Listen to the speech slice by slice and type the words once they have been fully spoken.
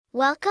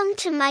Welcome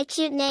to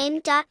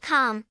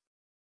mycutename.com.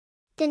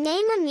 The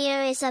name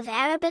Emir is of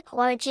Arabic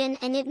origin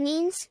and it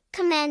means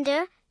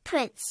commander,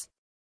 prince.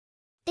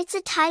 It's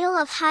a title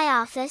of high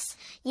office,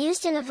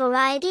 used in a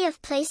variety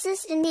of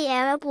places in the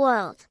Arab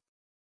world.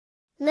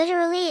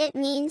 Literally it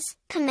means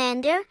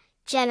commander,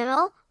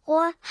 general,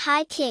 or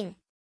high king.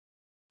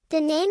 The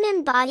name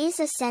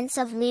embodies a sense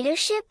of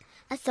leadership,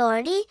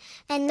 authority,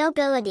 and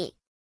nobility.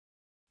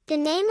 The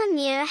name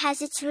Emir has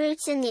its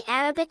roots in the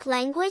Arabic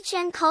language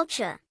and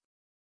culture.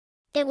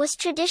 It was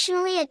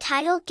traditionally a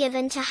title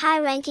given to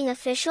high-ranking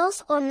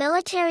officials or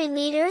military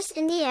leaders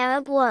in the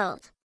Arab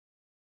world.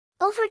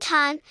 Over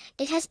time,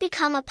 it has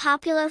become a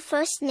popular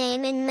first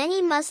name in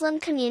many Muslim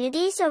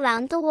communities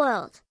around the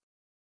world.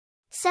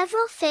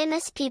 Several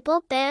famous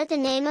people bear the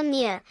name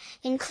Emir,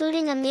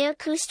 including Emir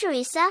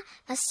Kusturica,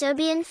 a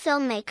Serbian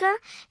filmmaker,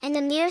 and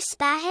Emir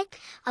Spahic,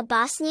 a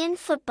Bosnian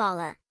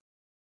footballer.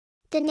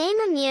 The name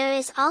Emir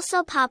is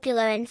also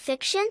popular in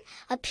fiction,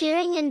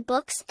 appearing in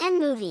books and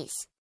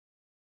movies.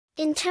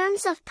 In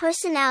terms of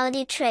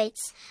personality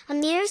traits,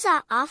 Emirs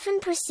are often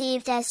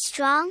perceived as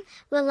strong,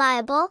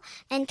 reliable,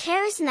 and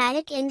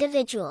charismatic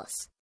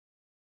individuals.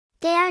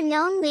 They are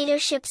known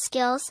leadership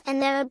skills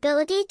and their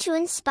ability to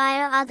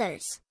inspire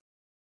others.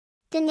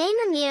 The name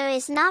Emir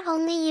is not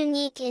only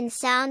unique in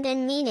sound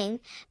and meaning,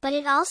 but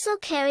it also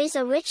carries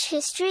a rich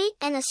history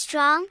and a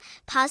strong,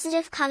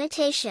 positive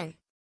connotation.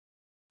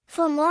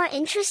 For more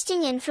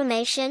interesting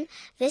information,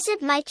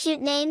 visit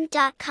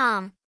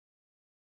mycutename.com.